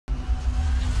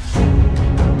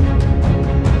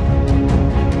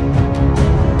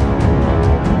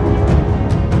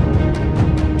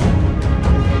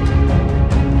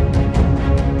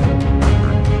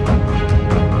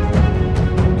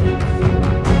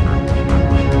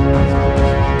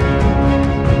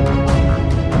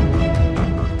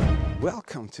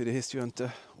to the History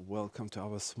Hunter. Welcome to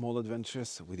our small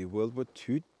adventures with the World War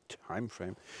II time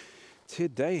frame.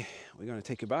 Today we're going to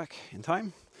take you back in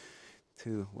time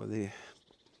to where the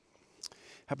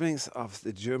happenings of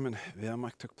the German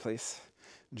Wehrmacht took place,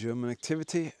 German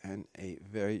activity, and a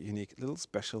very unique little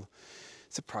special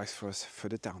surprise for us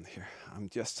further down here. I'm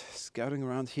just scouting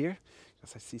around here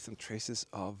because I see some traces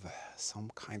of some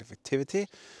kind of activity,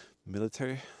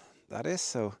 military that is,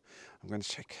 so I'm going to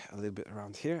check a little bit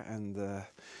around here, and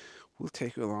we'll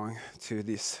take you along to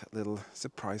this little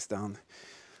surprise down,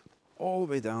 all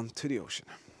the way down to the ocean.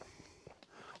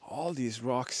 All these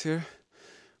rocks here,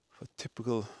 for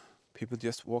typical people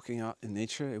just walking out in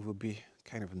nature, it will be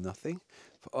kind of nothing.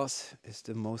 For us, it's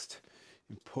the most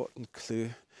important clue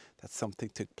that something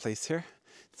took place here.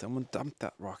 Someone dumped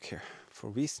that rock here for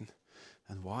a reason,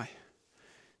 and why.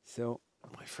 So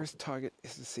my first target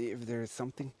is to see if there is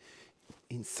something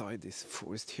inside this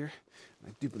forest here.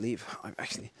 I do believe I've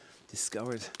actually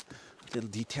discovered a little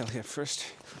detail here first.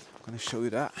 I'm going to show you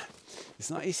that.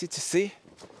 It's not easy to see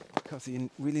because you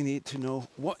really need to know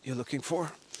what you're looking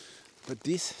for. But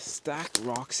these stacked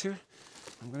rocks here,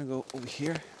 I'm going to go over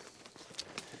here.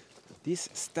 These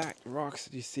stacked rocks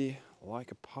that you see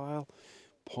like a pile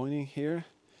pointing here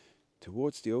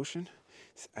towards the ocean,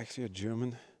 it's actually a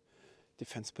German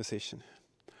defense position.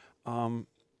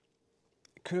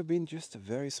 It could have been just a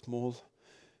very small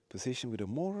position with a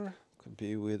mortar, could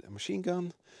be with a machine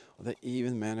gun, or they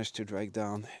even managed to drag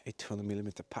down a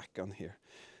 200mm pack gun here.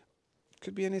 It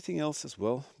could be anything else as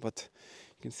well, but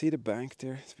you can see the bank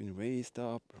there. It's been raised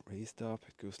up.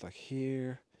 It goes like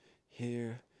here,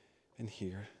 here, and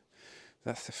here.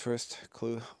 That's the first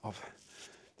clue of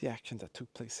the action that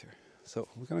took place here. So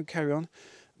we're going to carry on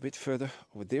a bit further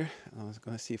over there, and I'm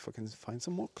going to see if I can find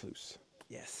some more clues.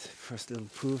 Yes, first little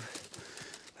proof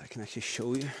I can actually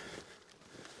show you.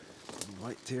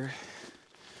 Right there,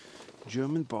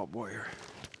 German barbed wire.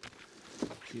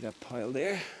 See that pile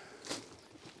there?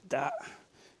 That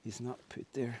is not put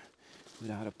there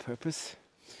without a purpose.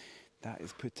 That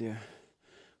is put there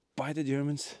by the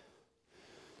Germans.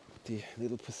 The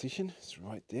little position is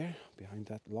right there behind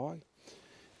that log,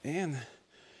 and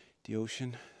the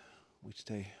ocean, which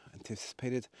they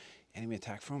anticipated enemy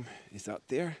attack from, is out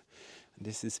there. And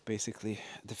this is basically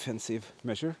a defensive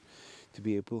measure to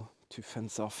be able to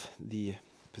fence off the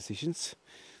positions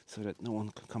so that no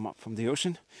one can come up from the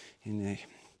ocean in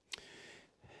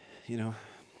a,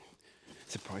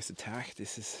 surprise attack.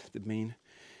 This is the main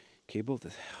cable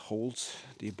that holds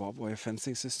the barbed wire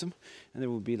fencing system, and there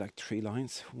will be like 3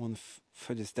 lines, one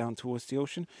furthest down towards the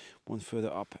ocean, one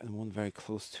further up, and one very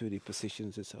close to the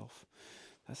positions itself.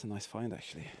 That's a nice find,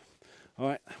 actually. All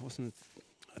right, I wasn't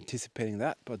anticipating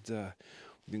that, but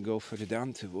we can go further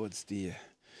down towards the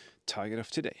target of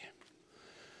today.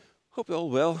 Hope you're all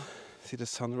well. See the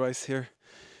sunrise here.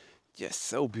 Yes,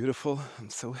 so beautiful. I'm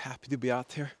so happy to be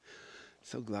out here.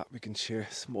 So glad we can share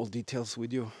small details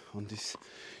with you on these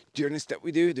journeys that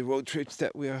we do, the road trips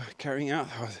that we are carrying out.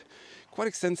 Quite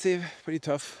extensive, pretty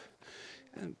tough,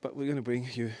 but we're going to bring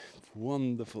you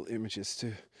wonderful images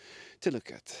to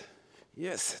look at.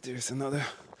 Yes, there's another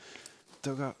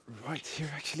dugout right here,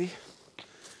 actually.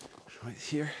 Right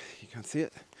here, you can see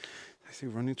it. Actually,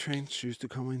 running train choose to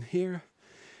come in here.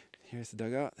 Here's the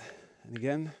dugout, and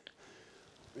again,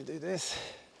 we do this.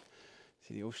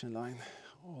 See the ocean line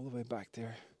all the way back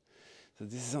there. So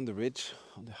this is on the ridge,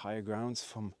 on the higher grounds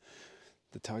from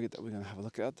the target that we're going to have a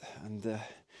look at, and they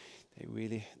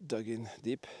really dug in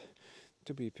deep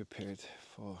to be prepared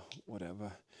for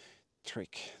whatever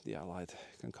trick the Allied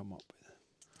can come up with.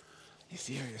 This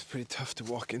area is pretty tough to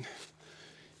walk in.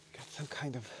 Got some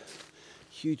kind of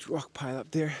huge rock pile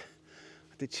up there.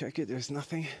 I did check it, there's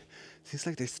nothing. Seems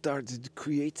like they started to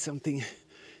create something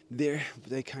there, but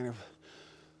they kind of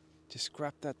just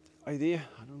scrapped that idea.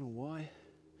 I don't know why,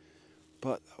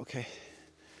 but okay.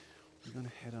 We're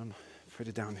gonna head on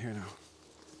further down here now.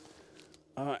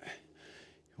 Alright,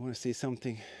 you want to see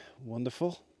something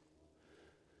wonderful?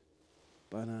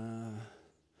 But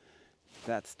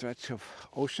that stretch of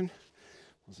ocean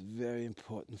was very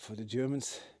important for the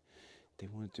Germans. They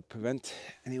wanted to prevent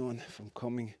anyone from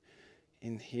coming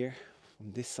in here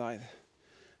from this side,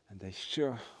 and they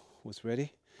sure was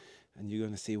ready, and you're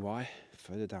going to see why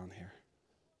further down here.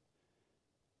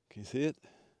 Can you see it?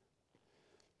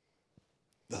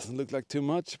 Doesn't look like too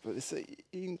much, but it's an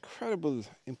incredible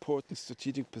important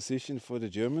strategic position for the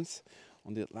Germans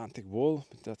on the Atlantic Wall.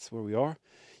 But that's where we are.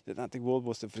 The Atlantic Wall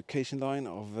was the vacation line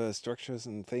of structures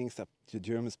and things that the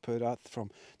Germans put out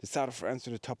from the south of France to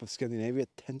the top of Scandinavia.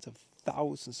 Tens of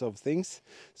thousands of things,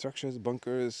 structures,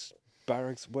 bunkers,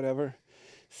 barracks, whatever.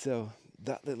 So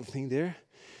that little thing there,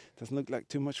 Doesn't look like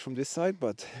too much from this side,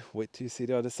 but wait till you see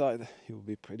the other side. You will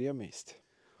be pretty amazed.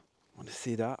 Want to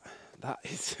see that? That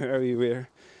is very rare.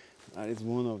 That is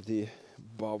one of the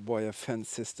barbed wire fence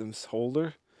systems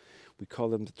holder. We call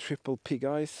them the triple pig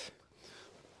eyes.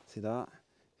 See that?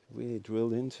 Really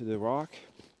drilled into the rock.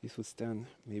 This would stand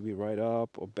maybe right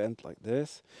up or bent like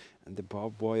this. And the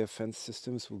barbed wire fence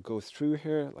systems will go through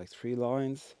here like 3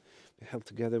 lines. They're held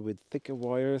together with thicker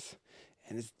wires.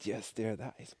 And it's just there.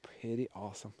 That is pretty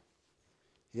awesome.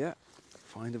 Yeah,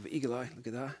 find of eagle eye. Look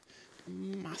at that.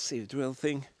 Massive drill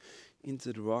thing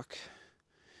into the rock.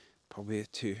 Probably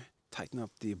to tighten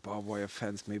up the barbed wire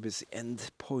fence. Maybe it's the end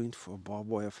point for a barbed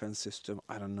wire fence system.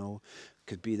 I don't know.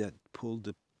 Could be that pull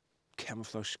the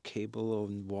camouflage cable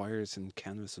and wires and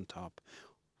canvas on top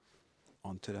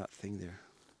onto that thing there.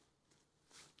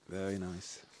 Very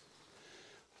nice.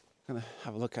 Gonna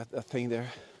have a look at that thing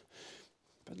there.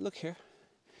 But look here.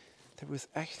 There was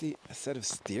actually a set of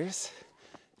stairs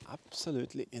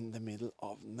absolutely in the middle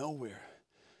of nowhere.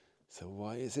 So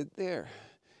why is it there?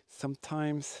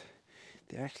 Sometimes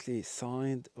they actually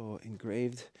signed or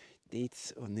engraved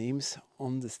dates or names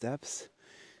on the steps.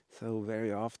 So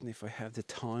very often if I have the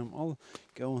time, I'll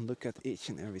go and look at each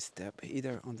and every step,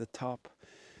 either on the top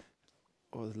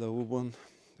or the lower one.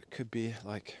 It could be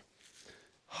like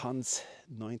Hans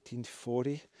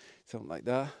 1940, something like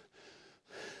that.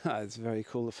 It's very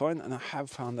cool to find, and I have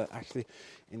found that actually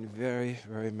in very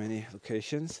many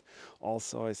locations.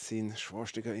 Also I've seen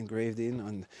swastika engraved in,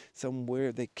 and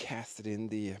somewhere they casted in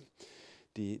the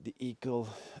eagle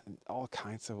and all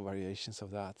kinds of variations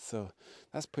of that. So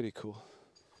that's pretty cool.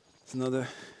 It's another,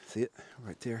 see it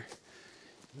right there,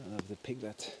 another of the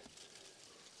piglet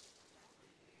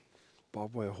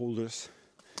barbed wire holders.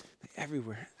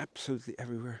 Everywhere, absolutely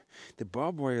everywhere. The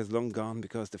barbed wire is long gone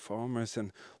because the farmers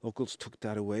and locals took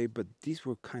that away, but these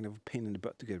were kind of a pain in the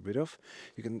butt to get rid of.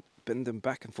 You can bend them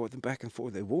back and forth and back and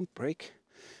forth. They won't break.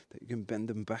 You can bend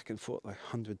them back and forth like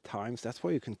 100 times. That's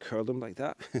why you can curl them like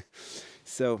that.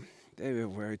 So they were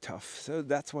very tough. So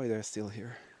that's why they're still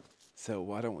here. So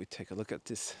why don't we take a look at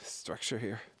this structure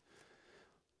here?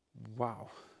 Wow,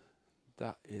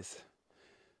 that is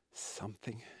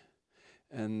something.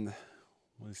 And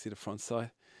when you see the front side,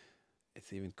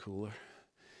 it's even cooler.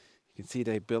 You can see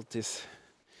they built this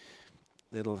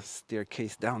little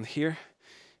staircase down here.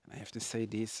 And I have to say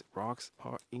these rocks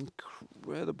are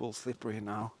incredible slippery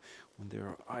now when there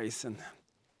are ice and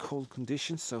cold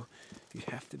conditions. So you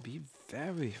have to be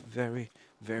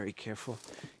very careful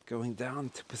going down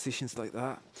to positions like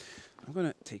that. I'm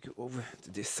gonna take you over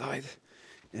to this side,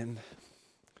 and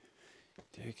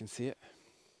there you can see it.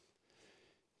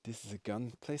 This is a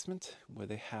gun placement where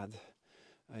they had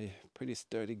a pretty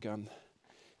sturdy gun,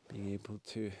 being able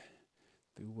to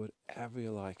do whatever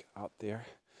you like out there.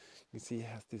 You see it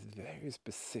has this very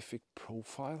specific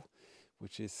profile,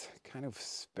 which is kind of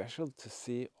special to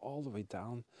see all the way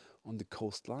down on the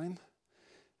coastline.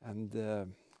 And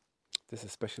there's a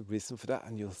special reason for that,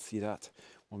 and you'll see that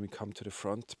when we come to the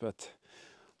front. But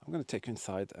I'm going to take you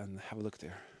inside and have a look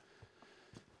there.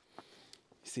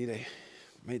 You see they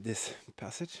made this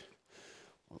passage.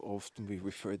 Often we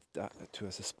refer that to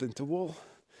as a splinter wall.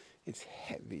 It's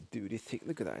heavy duty thick.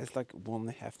 Look at that. It's like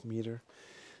 1.5 meter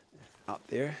out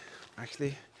there.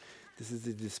 Actually, this is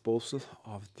the disposal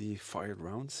of the fired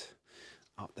rounds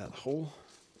out that hole.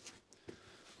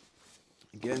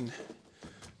 Again,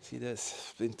 see this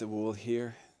splinter wall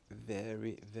here.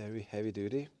 Very heavy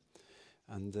duty.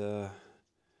 And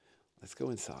let's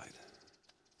go inside.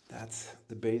 That's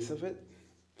the base of it.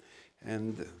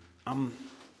 And I'm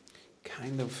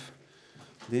kind of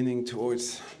leaning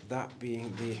towards that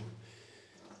being the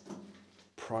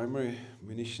primary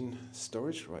munition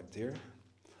storage right there.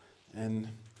 And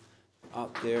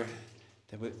out there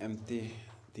they will empty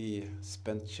the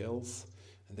spent shells,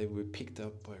 and they will be picked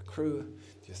up by a crew,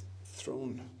 just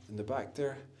thrown in the back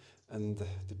there. And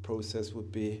the process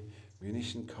would be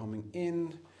munition coming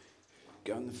in,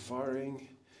 gun firing,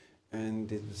 and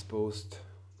the disposed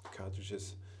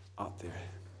cartridges out there.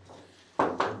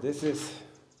 So this is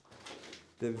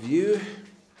the view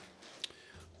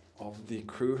of the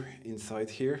crew inside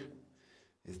here.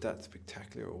 Is that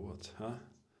spectacular or what, huh?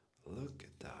 Look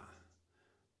at that.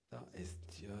 That is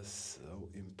just so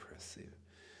impressive.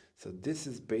 So this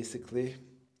is basically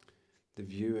the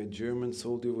view a German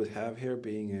soldier would have here,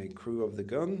 being a crew of the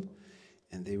gun,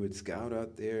 and they would scout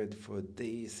out there for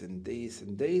days and days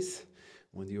and days.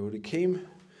 When the order came,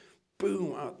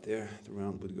 boom, out there the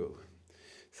round would go.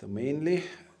 So mainly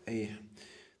a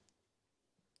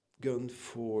gun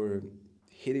for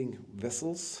hitting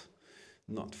vessels,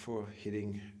 not for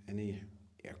hitting any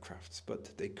aircrafts,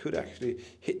 but they could actually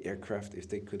hit aircraft if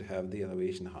they could have the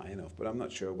elevation high enough, but I'm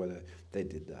not sure whether they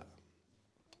did that.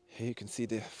 Here you can see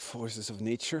the forces of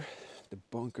nature. The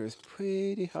bunker is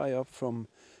pretty high up from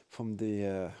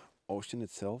the ocean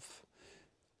itself,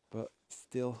 but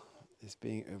still is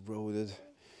being eroded.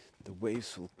 The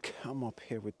waves will come up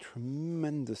here with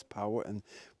tremendous power and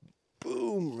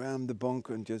boom, ram the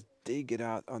bunker and just dig it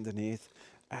out underneath,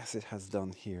 as it has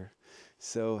done here.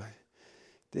 So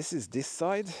this is this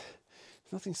side.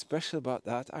 Nothing special about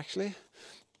that actually,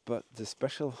 but the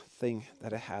special thing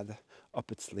that I had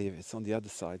up its sleeve is on the other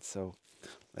side, so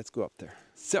let's go up there.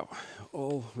 So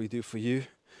all we do for you,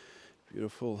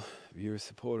 beautiful viewers,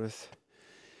 supporters,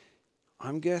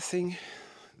 I'm guessing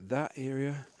that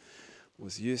area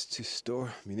was used to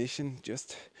store munition,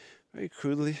 just very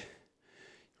crudely.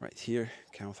 Right here,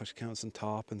 camouflage counts on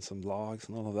top and some logs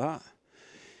and all of that.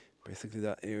 Basically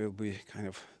that area will be kind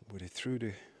of where they threw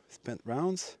the spent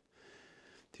rounds.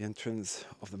 The entrance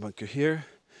of the bunker here.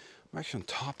 I'm actually on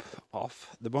top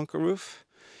of the bunker roof,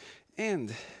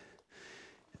 and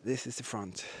this is the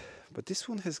front. But this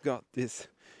one has got this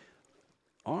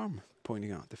arm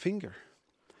pointing out, the finger,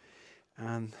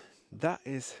 and that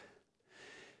is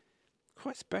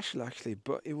quite special actually.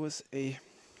 But it was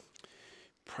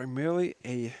primarily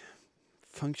a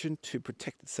function to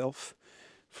protect itself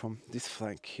from this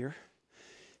flank here.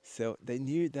 So they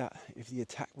knew that if the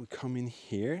attack would come in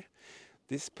here,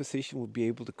 this position would be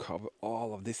able to cover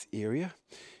all of this area,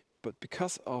 but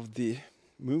because of the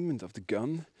movement of the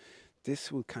gun,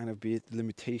 this will kind of be a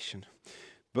limitation.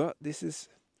 But this is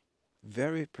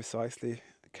very precisely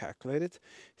calculated,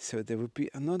 so there will be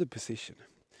another position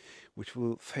which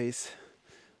will face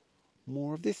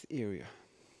more of this area,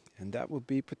 and that will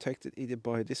be protected either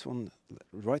by this one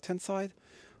right hand side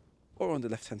or on the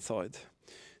left hand side.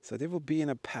 So they will be in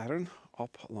a pattern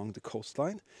up along the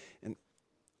coastline and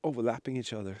overlapping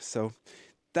each other. So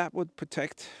that would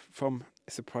protect from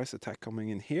a surprise attack coming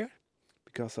in here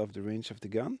because of the range of the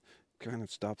gun. Kind of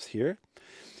stops here.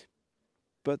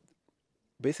 But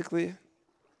basically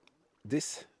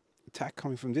this attack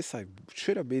coming from this side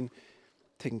should have been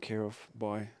taken care of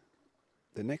by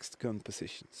the next gun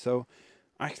position. So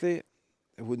actually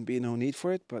there wouldn't be no need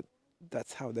for it, but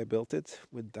that's how they built it,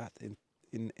 with that in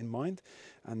mind.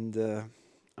 And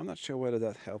I'm not sure whether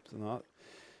that helped or not.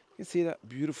 You can see that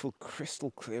beautiful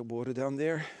crystal clear water down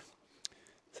there.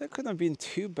 So it couldn't have been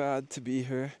too bad to be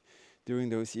here during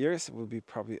those years. It will be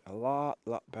probably a lot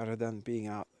better than being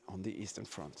out on the Eastern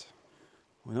Front.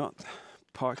 We're not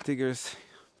park diggers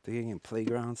digging in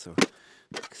playgrounds or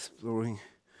exploring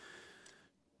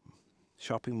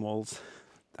shopping malls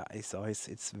that is size.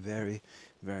 It's very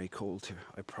cold here,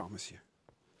 I promise you.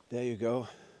 There you go.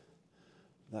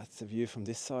 That's the view from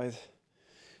this side.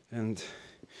 And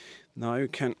now you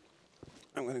can,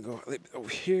 I'm going to go a little bit over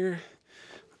here.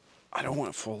 I don't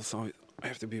want to fall, so I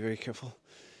have to be very careful.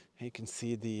 Here you can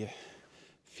see the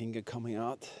finger coming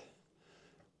out.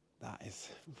 That is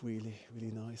really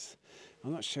nice.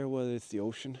 I'm not sure whether it's the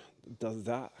ocean that does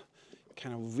that. It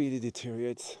kind of really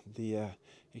deteriorates the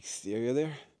exterior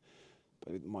there,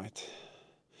 but it might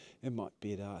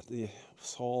be that the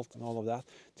salt and all of that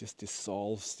just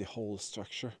dissolves the whole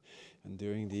structure, and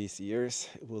during these years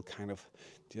it will kind of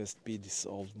just be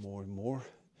dissolved more and more,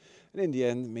 and in the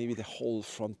end maybe the whole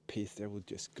front piece there will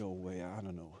just go away. I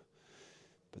don't know,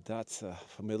 but that's a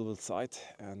formidable sight,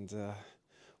 and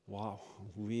wow,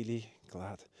 I'm really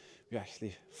glad we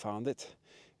actually found it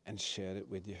and shared it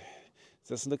with you. It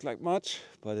doesn't look like much,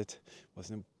 but it was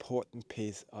an important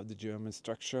piece of the German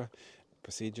structure,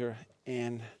 procedure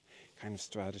and kind of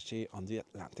strategy on the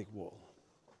Atlantic Wall.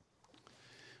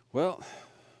 Well,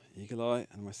 Eagle Eye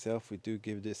and myself, we do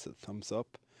give this a thumbs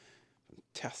up.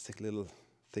 Fantastic little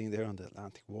thing there on the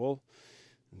Atlantic Wall,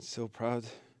 and so proud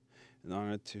and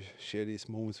honored to share these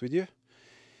moments with you.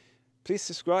 Please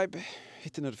subscribe,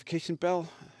 hit the notification bell,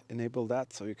 enable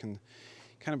that so you can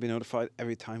kind of be notified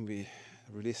every time we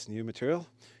release new material.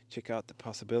 Check out the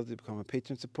possibility to become a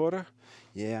Patreon supporter.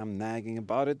 Yeah, I'm nagging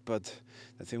about it, but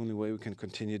that's the only way we can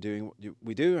continue doing what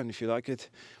we do, and if you like it,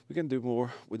 we can do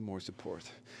more with more support.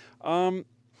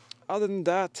 Other than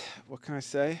that, what can I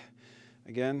say?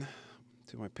 Again,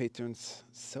 to my patrons,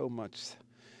 so much,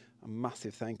 a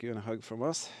massive thank you and a hug from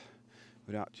us.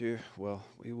 Without you, well,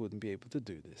 we wouldn't be able to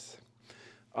do this.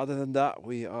 Other than that,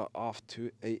 we are off to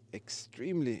an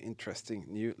extremely interesting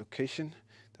new location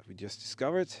that we just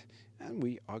discovered, and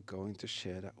we are going to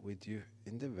share that with you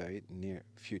in the very near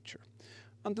future.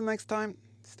 Until next time,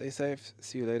 stay safe,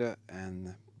 see you later,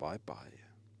 and bye-bye.